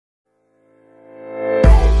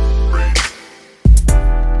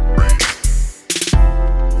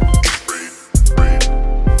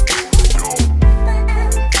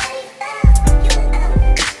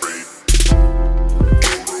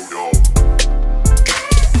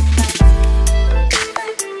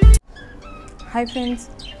Hi friends,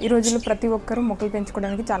 ఈ రోజుల్లో ప్రతి ఒక్కరూ మొక్కలు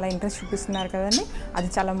పెంచుకోవడానికి చాలా ఇంట్రెస్ట్ చూపిస్తున్నారు కదండి. అది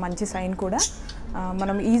చాలా మంచి సైన్ కూడా.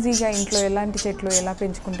 మనం ఈజీగా ఇంట్లో ఎలాంటి చెట్లు ఎలా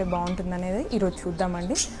పెంచుకుంటే బాగుంటుంది అనేది ఈరోజు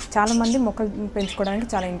చూద్దామండి. చాలామంది మొక్కలు పెంచుకోవడానికి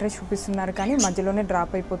చాలా ఇంట్రెస్ట్ చూపిస్తున్నారు, కానీ మధ్యలోనే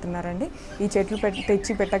డ్రాప్ అయిపోతున్నారండి. ఈ చెట్లు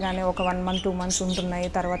తెచ్చి పెట్టగానే ఒక 1 మంత్ 2 మంత్స్ ఉంటున్నాయి,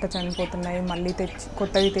 తర్వాత చనిపోతున్నాయి, మళ్ళీ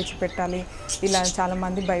కొత్తవి తెచ్చి పెట్టాలి. ఇలా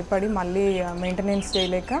చాలామంది భయపడి మళ్ళీ మెయింటెనెన్స్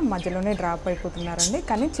చేయలేక మధ్యలోనే డ్రాప్ అయిపోతున్నారండి.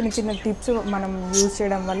 కానీ చిన్న చిన్న టిప్స్ మనం యూజ్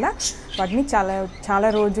చేయడం వల్ల వాటిని చాలా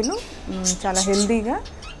రోజులు చాలా హెల్తీగా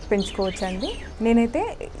పెంచుకోవచ్చండి. నేనైతే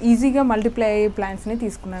ఈజీగా మల్టిప్లై అయ్యే ప్లాంట్స్ని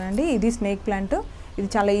తీసుకున్నానండి. ఇది స్నేక్ ప్లాంట్. ఇది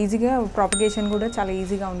చాలా ఈజీగా ప్రాపగేషన్ కూడా చాలా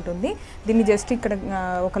ఈజీగా ఉంటుంది. దీన్ని జస్ట్ ఇక్కడ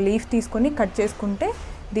ఒక లీఫ్ తీసుకొని కట్ చేసుకుంటే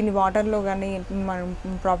దీన్ని వాటర్లో కానీ మనం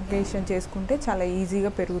ప్రాపగేషన్ చేసుకుంటే చాలా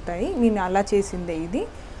ఈజీగా పెరుగుతాయి. నేను అలా చేసిందే ఇది.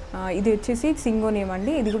 ఇది వచ్చేసి సింగోనియం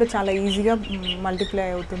అండి. ఇది కూడా చాలా ఈజీగా మల్టిప్లై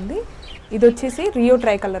అవుతుంది. ఇది వచ్చేసి రియో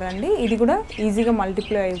ట్రై కలర్ అండి. ఇది కూడా ఈజీగా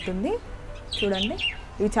మల్టిప్లై అవుతుంది. చూడండి,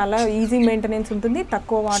 ఇవి చాలా ఈజీ మెయింటెనెన్స్ ఉంటుంది,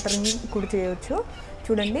 తక్కువ వాటర్ని కూడా చేయవచ్చు.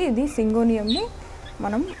 చూడండి, ఇది సింగోనియంని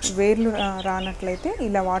మనం వేర్లు రానట్లయితే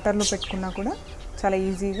ఇలా వాటర్లో పెట్టుకున్నా కూడా చాలా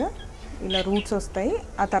ఈజీగా ఇలా రూట్స్ వస్తాయి.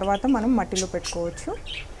 ఆ తర్వాత మనం మట్టిలో పెట్టుకోవచ్చు.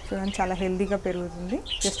 చూడండి, చాలా హెల్తీగా పెరుగుతుంది.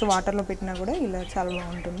 జస్ట్ వాటర్లో పెట్టినా కూడా ఇలా చాలా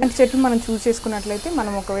బాగుంటుంది. అంటే చెట్లు మనం చూస్ చేసుకున్నట్లయితే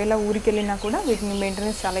మనం ఒకవేళ ఊరికి వెళ్ళినా కూడా వీటిని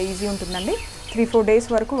మెయింటెనెన్స్ చాలా ఈజీ ఉంటుందండి. 3-4 డేస్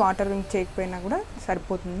వరకు వాటర్ చేయకపోయినా కూడా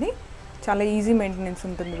సరిపోతుంది. చాలా ఈజీ మెయింటెనెన్స్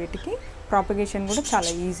ఉంటుంది వీటికి. ప్రాపగేషన్ కూడా చాలా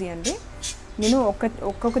ఈజీ అండి. నేను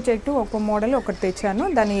ఒక్కొక్క చెట్టు ఒక్కొక్క మోడల్ ఒకటి తెచ్చాను,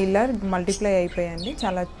 దాన్ని ఇలా మల్టిప్లై అయిపోయాయండి.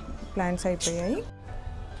 చాలా ప్లాంట్స్ అయిపోయాయి.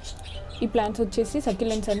 ఈ ప్లాంట్స్ వచ్చేసి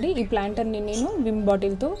సక్యులెంట్స్ అండి. ఈ ప్లాంట్ అన్ని నేను విమ్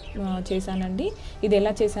బాటిల్తో చేశానండి. ఇది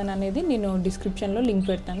ఎలా చేశాను అనేది నేను డిస్క్రిప్షన్లో లింక్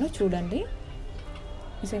పెడతాను, చూడండి.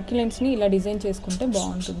 ఈ సక్యులెంట్స్ని ఇలా డిజైన్ చేసుకుంటే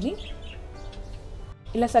బాగుంటుంది.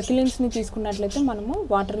 ఇలా సక్యులెంట్స్ని తీసుకున్నట్లయితే మనము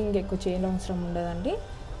వాటరింగ్ ఎక్కువ చేయనవసరం ఉండదండి.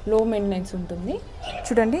 లో మెయింటెనెన్స్ ఉంటుంది.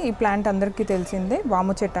 చూడండి, ఈ ప్లాంట్ అందరికీ తెలిసిందే,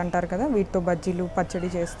 వాము చెట్టు అంటారు కదా, వీటితో బజ్జీలు పచ్చడి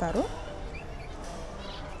చేస్తారు.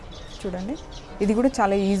 చూడండి, ఇది కూడా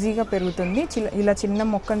చాలా ఈజీగా పెరుగుతుంది. ఇలా చిన్న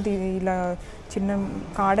మొక్కను ఇలా చిన్న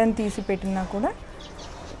కాడని తీసి పెట్టినా కూడా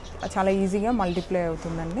చాలా ఈజీగా మల్టిప్లై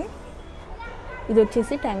అవుతుందండి. ఇది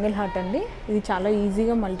వచ్చేసి ట్యాంగిల్ హార్ట్ అండి. ఇది చాలా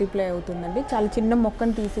ఈజీగా మల్టిప్లై అవుతుందండి. చాలా చిన్న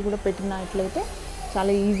మొక్కను తీసి కూడా పెట్టినట్లయితే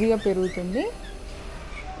చాలా ఈజీగా పెరుగుతుంది.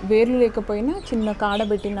 వేర్లు లేకపోయినా చిన్న కాడ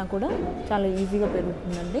పెట్టినా కూడా చాలా ఈజీగా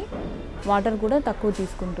పెరుగుతుందండి. వాటర్ కూడా తక్కువ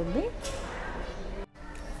తీసుకుంటుంది.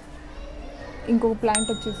 ఇంకొక ప్లాంట్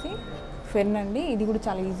వచ్చేసి ఫెర్న్ అండి. ఇది కూడా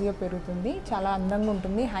చాలా ఈజీగా పెరుగుతుంది, చాలా అందంగా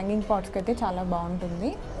ఉంటుంది. హ్యాంగింగ్ పాట్స్కి అయితే చాలా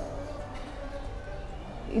బాగుంటుంది.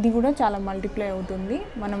 ఇది కూడా చాలా మల్టిప్లై అవుతుంది.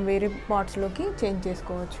 మనం వేరే పాట్స్లోకి చేంజ్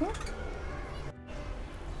చేసుకోవచ్చు.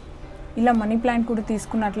 ఇలా మనీ ప్లాంట్ కూడా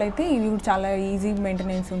తీసుకున్నట్లయితే ఇది కూడా చాలా ఈజీ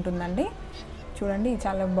మెయింటెనెన్స్ ఉంటుందండి. చూడండి,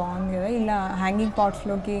 చాలా బాగుంది కదా. ఇలా హ్యాంగింగ్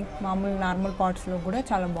పాట్స్లోకి నార్మల్ పాట్స్లో కూడా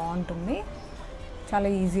చాలా బాగుంటుంది. చాలా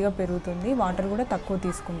ఈజీగా పెరుగుతుంది, వాటర్ కూడా తక్కువ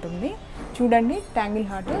తీసుకుంటుంది. చూడండి, ట్యాంగిల్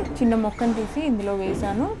హార్ట్ చిన్న మొక్కను తీసి ఇందులో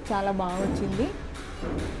వేసాను, చాలా బాగా వచ్చింది.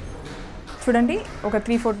 చూడండి, ఒక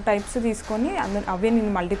 3-4 టైప్స్ తీసుకొని అవే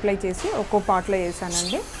నేను మల్టిప్లై చేసి ఒక్కో పాట్లో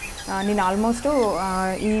వేసానండి. నేను ఆల్మోస్ట్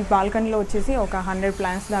ఈ బాల్కనీలో వచ్చేసి ఒక 100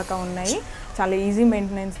 ప్లాంట్స్ దాకా ఉన్నాయి. చాలా ఈజీ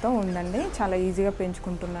మెయింటెనెన్స్తో ఉందండి. చాలా ఈజీగా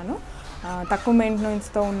పెంచుకుంటున్నాను. తక్కువ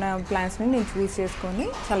మెయింటెనెన్స్తో ఉన్న ప్లాంట్స్ని నేను చూస్ చేసుకొని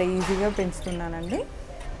చాలా ఈజీగా పెంచుతున్నానండి.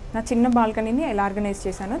 నా చిన్న బాల్కనీని ఎలా ఆర్గనైజ్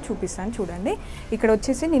చేశానో చూపిస్తాను, చూడండి. ఇక్కడ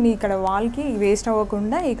వచ్చేసి నేను ఇక్కడ వాల్కి వేస్ట్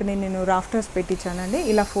అవ్వకుండా ఇక్కడ నేను రాఫ్టర్స్ పెట్టించానండి.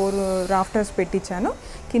 ఇలా 4 రాఫ్టర్స్ పెట్టించాను.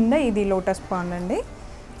 కింద ఇది లోటస్ పాండ్ అండి.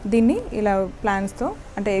 దీన్ని ఇలా ప్లాంట్స్తో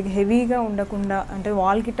అంటే హెవీగా ఉండకుండా, అంటే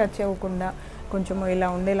వాల్కి టచ్ అవ్వకుండా కొంచెం ఇలా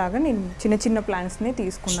ఉండేలాగా నేను చిన్న చిన్న ప్లాంట్స్ని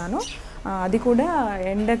తీసుకున్నాను. అది కూడా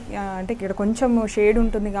అంటే ఇక్కడ కొంచెం షేడ్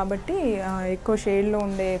ఉంటుంది కాబట్టి ఎక్కువ షేడ్లో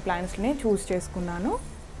ఉండే ప్లాంట్స్ని చూస్ చేసుకున్నాను.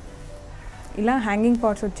 ఇలా హ్యాంగింగ్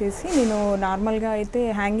పాట్స్ వచ్చేసి నేను నార్మల్గా అయితే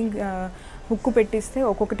హ్యాంగింగ్ హుక్ పెట్టిస్తే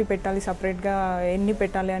ఒక్కొక్కటి పెట్టాలి, సపరేట్గా ఎన్ని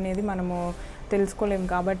పెట్టాలి అనేది మనము తెలుసుకోలేము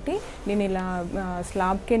కాబట్టి నేను ఇలా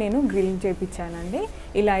స్లాబ్కే నేను గ్రిల్ చేయించానండి.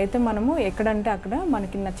 ఇలా అయితే మనము ఎక్కడంటే అక్కడ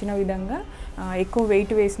మనకి నచ్చిన విధంగా ఎక్కువ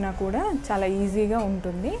వెయిట్ వేసినా కూడా చాలా ఈజీగా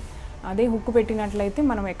ఉంటుంది. అదే హుక్ పెట్టినట్లయితే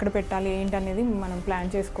మనం ఎక్కడ పెట్టాలి ఏంటి అనేది మనం ప్లాన్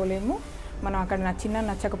చేసుకోలేము. మనం అక్కడ నచ్చినా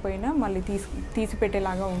నచ్చకపోయినా మళ్ళీ తీసి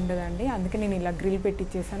పెట్టేలాగా ఉండదండి. అందుకే నేను ఇలా గ్రిల్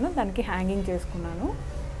పెట్టించేసాను, దానికి హ్యాంగింగ్ చేసుకున్నాను.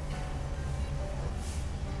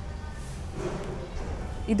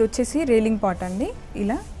 ఇది వచ్చేసి రేలింగ్ పాట్ అండి.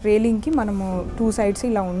 ఇలా రేలింగ్కి మనము 2 సైడ్స్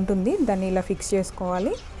ఇలా ఉంటుంది, దాన్ని ఇలా ఫిక్స్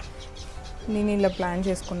చేసుకోవాలి. నేను ఇలా ప్లాన్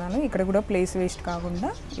చేసుకున్నాను. ఇక్కడ కూడా ప్లేస్ వేస్ట్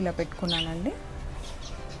కాకుండా ఇలా పెట్టుకున్నానండి.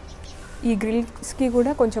 ఈ గ్రిల్స్కి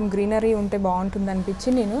కూడా కొంచెం గ్రీనరీ ఉంటే బాగుంటుంది అనిపించి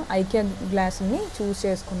నేను ఐకియా గ్లాస్ని చూస్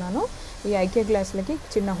చేసుకున్నాను. ఈ ఐకియా గ్లాసులకి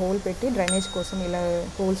చిన్న హోల్ పెట్టి డ్రైనేజ్ కోసం ఇలా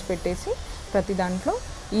హోల్స్ పెట్టేసి ప్రతి దాంట్లో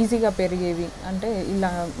ఈజీగా పెరిగేవి అంటే ఇలా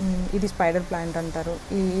ఇది స్పైడర్ ప్లాంట్ అంటారు.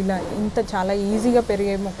 ఇలా ఇంత చాలా ఈజీగా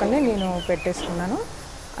పెరిగే మొక్కల్ని నేను పెట్టేసుకున్నాను.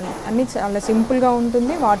 అన్నీ చాలా సింపుల్గా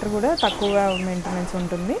ఉంటుంది, వాటర్ కూడా తక్కువ మెయింటెనెన్స్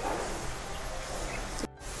ఉంటుంది.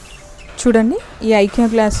 చూడండి, ఈ ఐక్యూ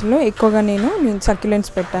గ్లాసులో ఎక్కువగా నేను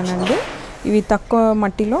సక్యులెంట్స్ పెట్టానండి. ఇవి తక్కువ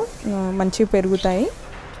మట్టిలో మంచిగా పెరుగుతాయి.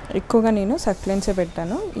 ఎక్కువగా నేను సక్యులెంట్సే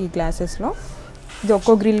పెట్టాను ఈ గ్లాసెస్లో. ఇది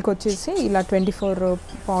ఒక్కో గ్రిల్కి వచ్చేసి ఇలా 24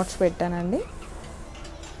 పాట్స్ పెట్టానండి.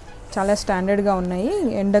 చాలా స్టాండర్డ్గా ఉన్నాయి,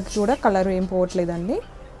 ఎండకి కూడా కలర్ ఏం పోవట్లేదండి.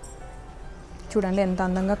 చూడండి ఎంత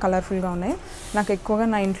అందంగా కలర్ఫుల్గా ఉన్నాయి. నాకు ఎక్కువగా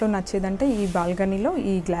నా ఇంట్లో నచ్చేదంటే ఈ బాల్కనీలో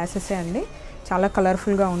ఈ గ్లాసెసే అండి. చాలా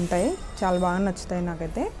కలర్ఫుల్గా ఉంటాయి, చాలా బాగా నచ్చుతాయి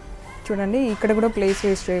నాకైతే. చూడండి, ఇక్కడ కూడా ప్లేస్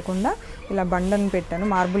వేస్ట్ చేయకుండా ఇలా బండను పెట్టాను.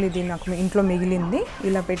 మార్బుల్ ఇది నాకు ఇంట్లో మిగిలింది.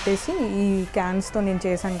 ఇలా పెట్టేసి ఈ క్యాన్స్తో నేను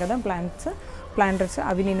చేశాను కదా ప్లాంటర్స్,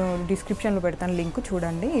 అవి నేను డిస్క్రిప్షన్లో పెడతాను లింక్,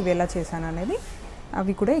 చూడండి ఇవి ఎలా చేశాను అనేది.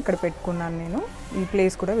 అవి కూడా ఇక్కడ పెట్టుకున్నాను నేను. ఈ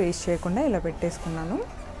ప్లేస్ కూడా వేస్ట్ చేయకుండా ఇలా పెట్టేసుకున్నాను.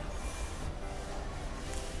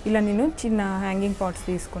 ఇలా నేను చిన్న హ్యాంగింగ్ పాట్స్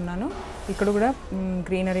తీసుకున్నాను. ఇక్కడ కూడా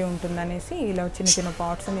గ్రీనరీ ఉంటుందనేసి ఇలా చిన్న చిన్న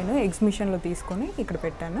పాట్స్ నేను ఎగ్జిబిషన్లో తీసుకొని ఇక్కడ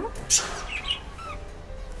పెట్టాను.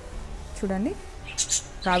 చూడండి,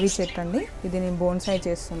 రావి చెట్టు అండి. ఇది నేను బోన్సాయి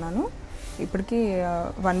చేస్తున్నాను. ఇప్పటికి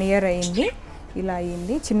 1 year అయ్యింది. ఇలా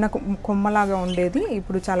అయ్యింది. చిన్న కొమ్మలాగా ఉండేది,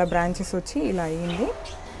 ఇప్పుడు చాలా బ్రాంచెస్ వచ్చి ఇలా అయ్యింది.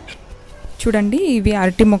 చూడండి, ఇవి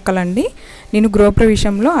అరటి మొక్కలండి. నేను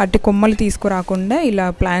గృహప్రవేశంలో అరటి కొమ్మలు తీసుకురాకుండా ఇలా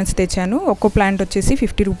ప్లాంట్స్ తెచ్చాను. ఒక్కో ప్లాంట్ వచ్చేసి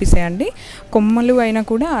 50 రూపీసే అండి. కొమ్మలు అయినా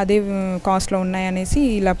కూడా అదే కాస్ట్లో ఉన్నాయనేసి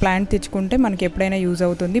ఇలా ప్లాంట్ తెచ్చుకుంటే మనకి ఎప్పుడైనా యూజ్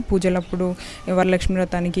అవుతుంది, పూజలప్పుడు వరలక్ష్మి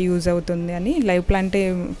వ్రతానికి యూజ్ అవుతుంది అని లైవ్ ప్లాంటే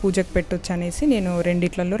పూజకు పెట్టొచ్చు అనేసి నేను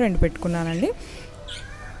 2 పెట్టుకున్నానండి.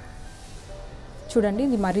 చూడండి,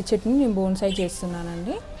 ఇది మర్రి చెట్టుని నేను బోన్సాయి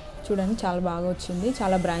చేస్తున్నానండి. చూడండి, చాలా బాగా వచ్చింది,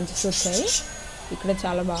 చాలా బ్రాంచెస్ వచ్చాయి. ఇక్కడ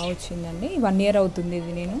చాలా బాగా వచ్చిందండి. 1 year అవుతుంది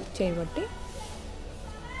ఇది నేను చేయబట్టి.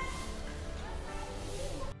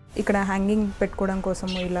 ఇక్కడ హ్యాంగింగ్ పెట్టుకోవడం కోసం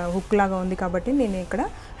ఇలా హుక్ లాగా ఉంది కాబట్టి నేను ఇక్కడ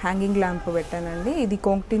హ్యాంగింగ్ ల్యాంప్ పెట్టానండి. ఇది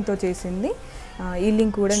కోంక్టిన్తో చేసింది. ఈ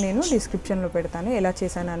లింక్ కూడా నేను డిస్క్రిప్షన్లో పెడతాను. ఎలా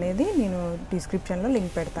చేశాను అనేది నేను డిస్క్రిప్షన్లో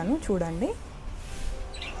లింక్ పెడతాను, చూడండి.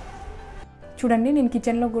 చూడండి, నేను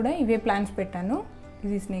కిచెన్లో కూడా ఇవే ప్లాంట్స్ పెట్టాను.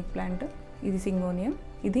 ఇది స్నేక్ ప్లాంట్, ఇది సింగోనియం,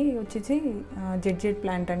 ఇది వచ్చేసి జెడ్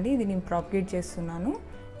ప్లాంట్ అండి. ఇది నేను ప్రాపగేట్ చేస్తున్నాను.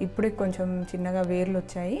 ఇప్పుడే కొంచెం చిన్నగా వేర్లు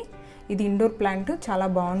వచ్చాయి. ఇది ఇండోర్ ప్లాంట్, చాలా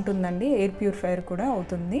బాగుంటుందండి. ఎయిర్ ప్యూరిఫైయర్ కూడా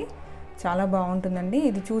అవుతుంది, చాలా బాగుంటుందండి.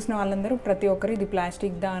 ఇది చూసిన వాళ్ళందరూ ప్రతి ఒక్కరు ఇది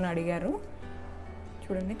ప్లాస్టిక్దా అని అడిగారు.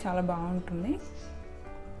 చూడండి, చాలా బాగుంటుంది.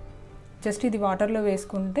 జస్ట్ ఇది వాటర్లో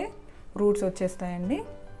వేసుకుంటే రూట్స్ వచ్చేస్తాయండి.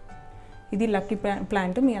 ఇది లక్కీ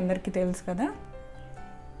ప్లాంట్, మీ అందరికీ తెలుసు కదా.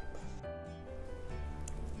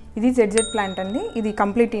 ఇది జెడ్ ప్లాంట్ అండి. ఇది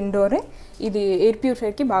కంప్లీట్ ఇండోరే. ఇది ఎయిర్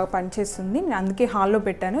ప్యూరిఫైర్కి బాగా పనిచేస్తుంది. నేను అందుకే హాల్లో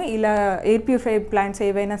పెట్టాను. ఇలా ఎయిర్ ప్యూరిఫైర్ ప్లాంట్స్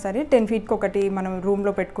ఏవైనా సరే 10 feetకి ఒకటి మనం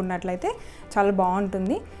రూమ్లో పెట్టుకున్నట్లయితే చాలా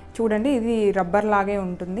బాగుంటుంది. చూడండి, ఇది రబ్బర్ లాగే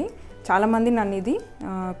ఉంటుంది. చాలామంది నన్ను ఇది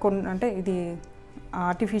అంటే ఇది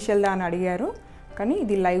ఆర్టిఫిషియల్దా అని అడిగారు, కానీ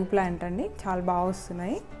ఇది లైవ్ ప్లాంట్ అండి. చాలా బాగా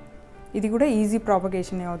వస్తున్నాయి. ఇది కూడా ఈజీ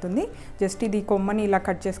ప్రాపగేషన్ అవుతుంది. జస్ట్ ఇది కొమ్మని ఇలా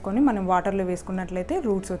కట్ చేసుకొని మనం వాటర్లో వేసుకున్నట్లయితే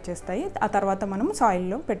రూట్స్ వచ్చేస్తాయి. ఆ తర్వాత మనం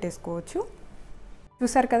సాయిల్లో పెట్టేసుకోవచ్చు.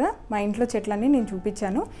 చూసారు కదా, మా ఇంట్లో చెట్లన్నీ నేను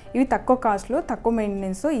చూపించాను. ఇవి తక్కువ కాస్ట్లో, తక్కువ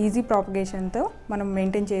మెయింటెనెన్స్తో, ఈజీ ప్రాపగేషన్తో మనం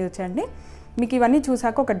మెయింటైన్ చేయొచ్చండి. మీకు ఇవన్నీ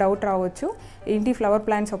చూసాక ఒక డౌట్ రావచ్చు, ఏంటి ఫ్లవర్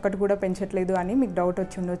ప్లాంట్స్ ఒక్కటి కూడా పెంచట్లేదు అని మీకు డౌట్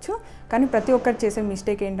వచ్చి ఉండొచ్చు. కానీ ప్రతి ఒక్కటి చేసే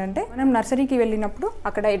మిస్టేక్ ఏంటంటే, మనం నర్సరీకి వెళ్ళినప్పుడు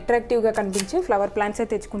అక్కడ అట్రాక్టివ్గా కనిపించి ఫ్లవర్ ప్లాంట్సే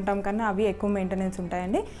తెచ్చుకుంటాం, కన్నా అవి ఎక్కువ మెయింటెనెన్స్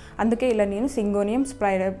ఉంటాయండి. అందుకే ఇలా నేను సింగోనియం,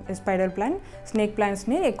 స్పైడర్ ప్లాంట్, స్నేక్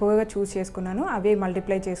ప్లాంట్స్ని ఎక్కువగా చూస్ చేసుకున్నాను. అవే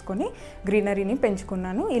మల్టిప్లై చేసుకొని గ్రీనరీని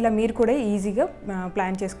పెంచుకున్నాను. ఇలా మీరు కూడా ఈజీగా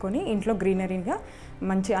ప్లాన్ చేసుకొని ఇంట్లో గ్రీనరీగా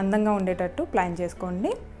మంచి అందంగా ఉండేటట్టు ప్లాన్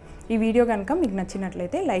చేసుకోండి. ఈ వీడియో కనుక మీకు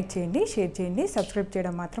నచ్చినట్లయితే లైక్ చేయండి, షేర్ చేయండి, సబ్స్క్రైబ్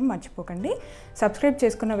చేయడం మాత్రం మర్చిపోకండి. సబ్స్క్రైబ్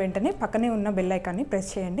చేసుకున్న వెంటనే పక్కనే ఉన్న బెల్ ఐకాన్ని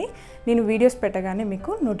ప్రెస్ చేయండి. నేను వీడియోస్ పెట్టగానే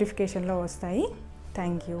మీకు నోటిఫికేషన్లో వస్తాయి.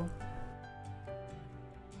 Thank you.